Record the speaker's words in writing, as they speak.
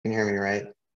can hear me, right?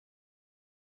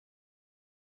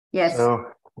 Yes.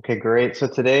 Okay, great. So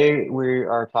today we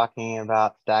are talking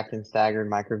about stacked and staggered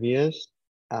microvias,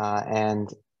 and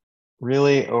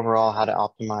really overall how to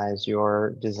optimize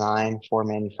your design for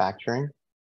manufacturing.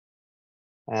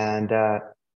 And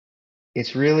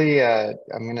it's really, I'm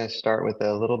going to start with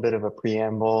a little bit of a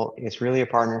preamble. It's really a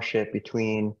partnership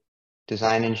between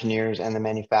design engineers and the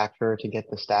manufacturer to get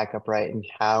the stack up right, and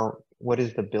what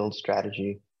is the build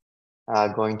strategy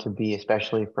going to be,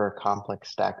 especially for a complex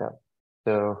stack up.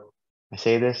 So I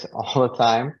say this all the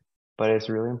time, but it's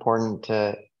really important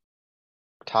to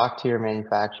talk to your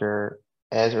manufacturer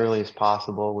as early as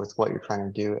possible with what you're trying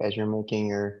to do as you're making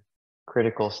your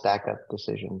critical stack up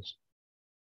decisions.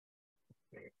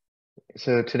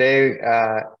 So today,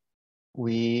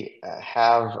 we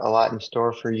have a lot in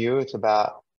store for you. It's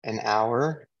about an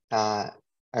hour. I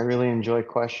really enjoy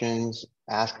questions,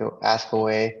 ask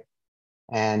away,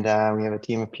 and we have a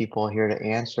team of people here to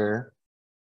answer.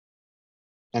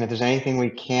 And if there's anything we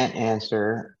can't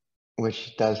answer,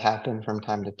 which does happen from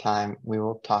time to time, we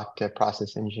will talk to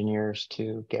process engineers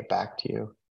to get back to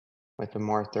you with a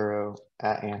more thorough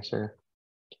answer.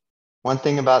 One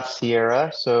thing about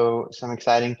Sierra, so some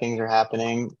exciting things are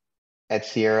happening at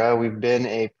Sierra. We've been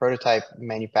a prototype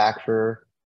manufacturer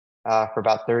for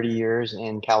about 30 years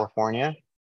in California,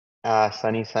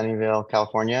 Sunnyvale,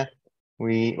 California.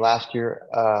 We last year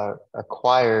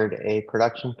acquired a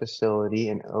production facility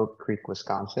in Oak Creek,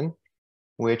 Wisconsin,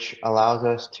 which allows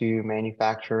us to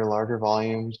manufacture larger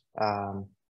volumes and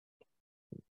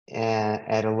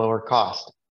at a lower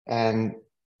cost. And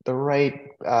the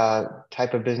right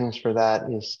type of business for that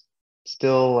is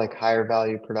still like higher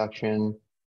value production,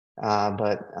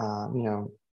 but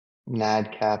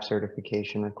NADCAP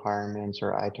certification requirements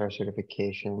or ITAR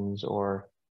certifications or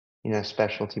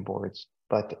specialty boards,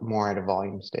 but more at a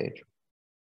volume stage.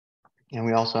 And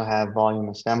we also have volume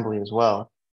assembly as well,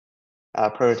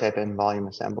 prototype and volume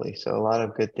assembly. So a lot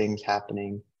of good things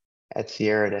happening at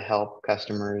Sierra to help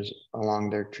customers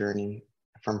along their journey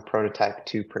from prototype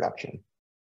to production.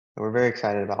 So we're very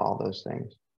excited about all those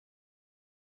things.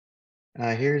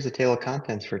 Here's the table of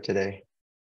contents for today.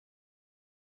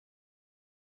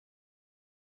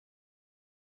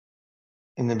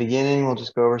 In the beginning, we'll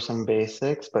just go over some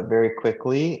basics, but very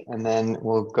quickly, and then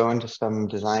we'll go into some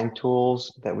design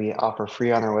tools that we offer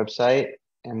free on our website,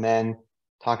 and then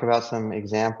talk about some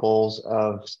examples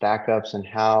of stack ups and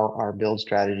how our build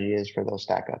strategy is for those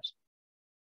stack ups.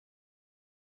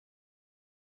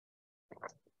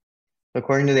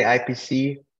 According to the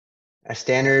IPC, a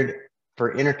standard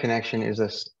for interconnection is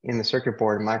in the circuit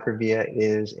board. Microvia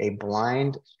is a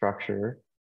blind structure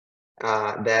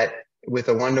that with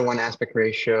a 1-to-1 aspect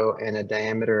ratio and a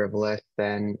diameter of less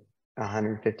than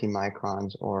 150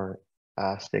 microns or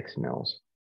 6 mils.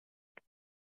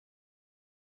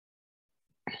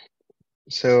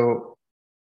 So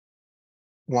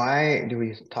why do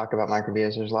we talk about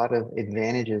microvias? There's a lot of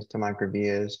advantages to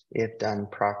microvias if done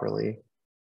properly,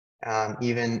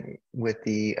 even with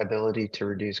the ability to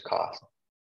reduce cost.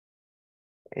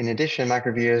 In addition,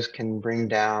 microvias can bring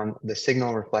down the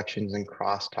signal reflections and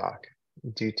crosstalk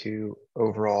due to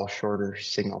overall shorter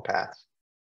signal paths.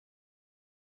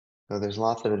 So there's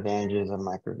lots of advantages of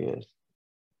microvias.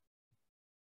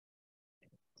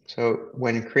 So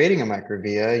when creating a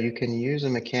microvia, you can use a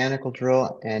mechanical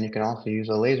drill and you can also use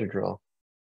a laser drill.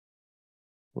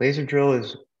 Laser drill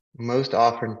is most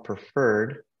often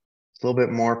preferred. It's a little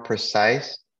bit more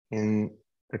precise in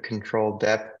the control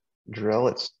depth drill.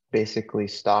 It basically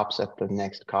stops at the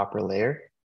next copper layer.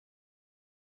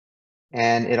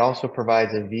 And it also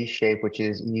provides a V shape, which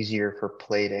is easier for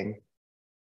plating.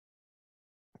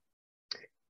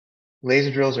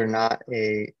 Laser drills are not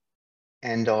a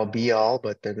end all be all,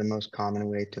 but they're the most common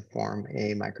way to form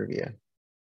a microvia.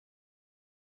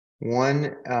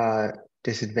 One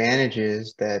disadvantage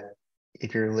is that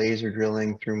if you're laser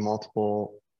drilling through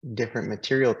multiple different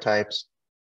material types,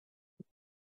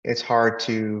 it's hard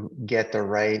to get the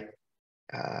right,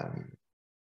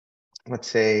 let's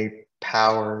say,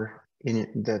 power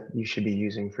that you should be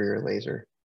using for your laser.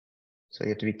 So you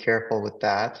have to be careful with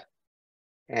that.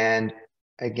 And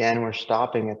again, we're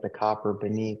stopping at the copper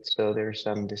beneath, so there's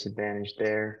some disadvantage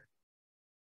there.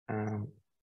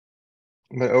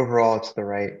 But overall, it's the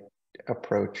right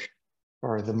approach,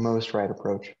 or the most right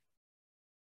approach.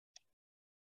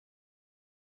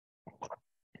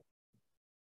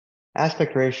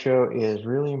 Aspect ratio is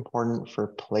really important for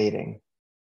plating,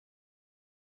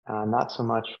 not so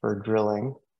much for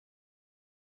drilling.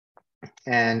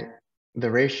 And the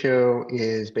ratio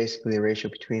is basically the ratio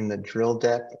between the drill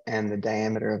depth and the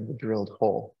diameter of the drilled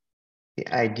hole. The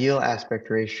ideal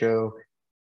aspect ratio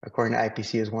according to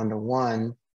IPC, is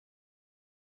 1:1.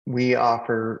 We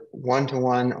offer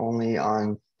 1:1 only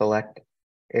on select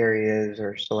areas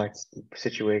or select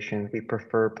situations. We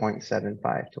prefer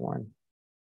 0.75:1.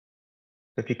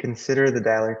 If you consider the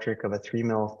dielectric of a 3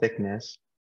 mil thickness,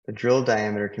 the drill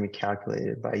diameter can be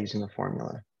calculated by using the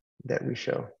formula that we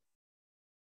show.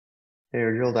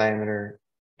 Your drill diameter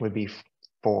would be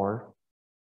 4,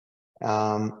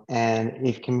 and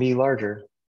it can be larger,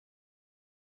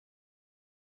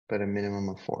 but a minimum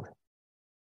of 4.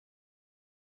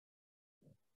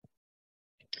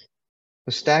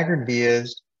 The staggered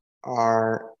vias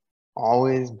are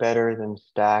always better than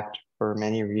stacked for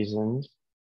many reasons.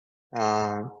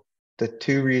 The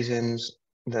 2 reasons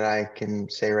that I can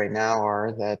say right now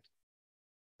are that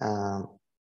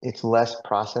it's less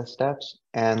process steps,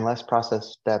 and less process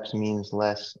steps means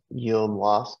less yield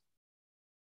loss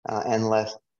and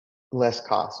less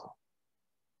cost.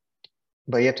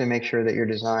 But you have to make sure that your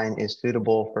design is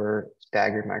suitable for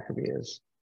staggered microvias.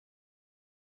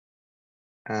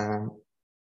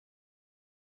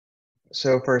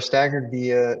 So for a staggered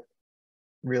via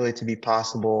really to be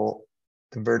possible,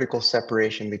 the vertical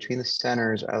separation between the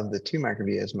centers of the 2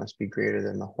 microvias must be greater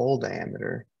than the hole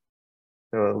diameter,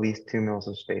 so at least 2 mils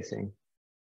of spacing.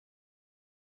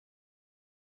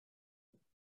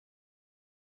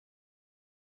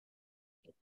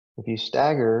 If you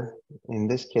stagger, in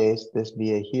this case, this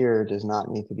via here does not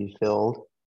need to be filled,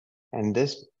 and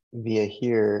this via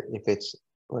here, if it's,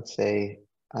 let's say,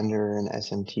 under an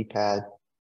SMT pad,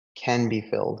 can be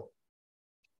filled.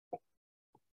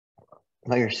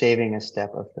 Now you're saving a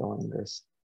step of filling this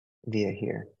via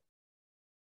here.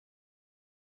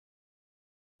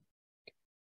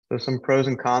 So some pros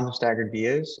and cons of staggered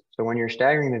vias. So when you're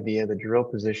staggering the via, the drill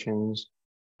positions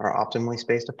are optimally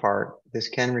spaced apart. This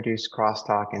can reduce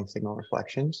crosstalk and signal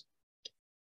reflections.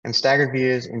 And staggered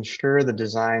vias ensure the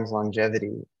design's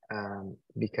longevity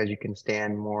because you can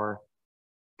stand more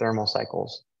thermal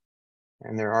cycles.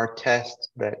 And there are tests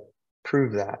that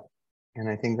prove that. And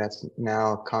I think that's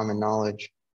now common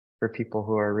knowledge for people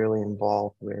who are really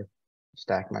involved with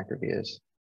stacked microvias.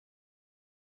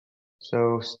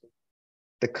 So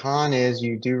the con is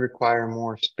you do require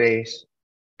more space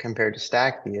compared to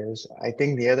stacked vias. I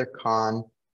think the other con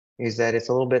is that it's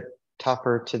a little bit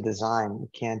tougher to design. You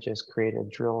can't just create a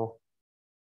drill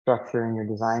structure in your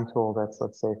design tool that's,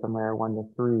 let's say, from layer 1 to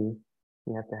 3.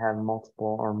 You have to have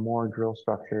multiple or more drill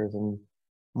structures and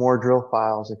more drill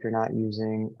files. If you're not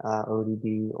using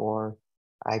ODB or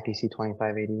IPC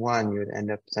 2581, you would end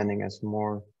up sending us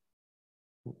more,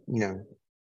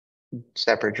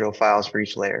 separate drill files for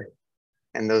each layer.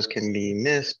 And those can be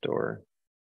missed or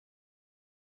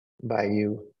by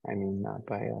you, I mean, not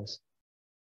by us.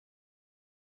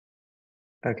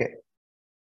 Okay.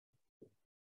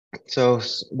 So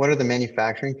what are the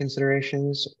manufacturing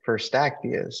considerations for stacked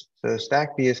vias? So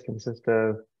stacked vias consist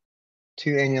of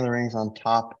 2 annular rings on the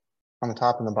top and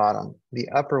the bottom. The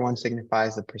upper one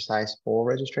signifies the precise hole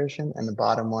registration, and the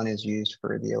bottom one is used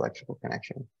for the electrical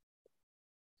connection.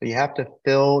 So you have to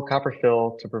fill copper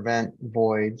fill to prevent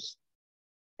voids,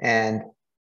 and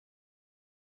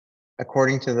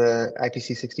according to the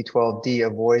IPC 6012D, a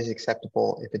void is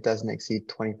acceptable if it doesn't exceed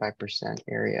 25%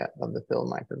 area of the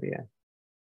filled microvia.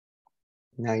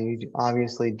 Now you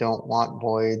obviously don't want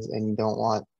voids and you don't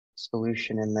want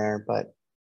solution in there, but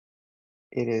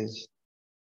it is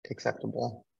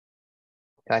acceptable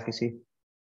to IPC.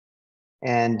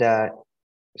 And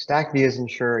stacked vias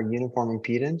ensure a uniform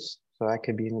impedance, so that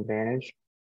could be an advantage.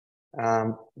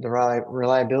 The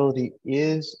reliability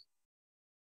is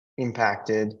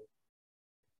impacted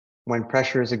when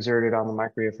pressure is exerted on the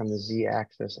microwave from the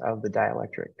z-axis of the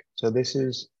dielectric. So this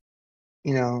is,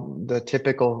 the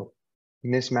typical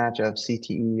mismatch of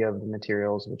CTE of the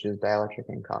materials, which is dielectric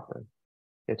and copper.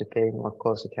 You have to pay more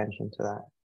close attention to that.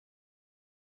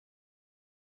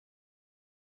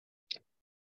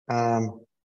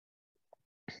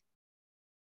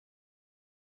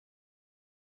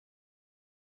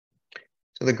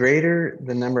 So the greater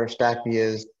the number of stacked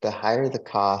vias, the higher the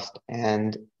cost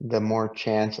and the more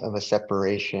chance of a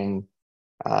separation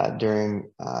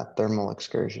during thermal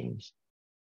excursions.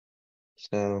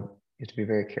 So you have to be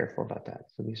very careful about that.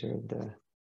 So these are the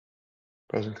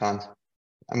pros and cons.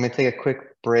 I'm going to take a quick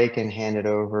break and hand it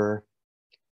over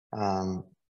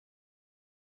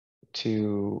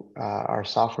to our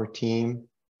software team.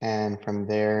 And from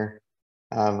there,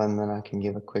 Vandana can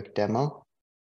give a quick demo.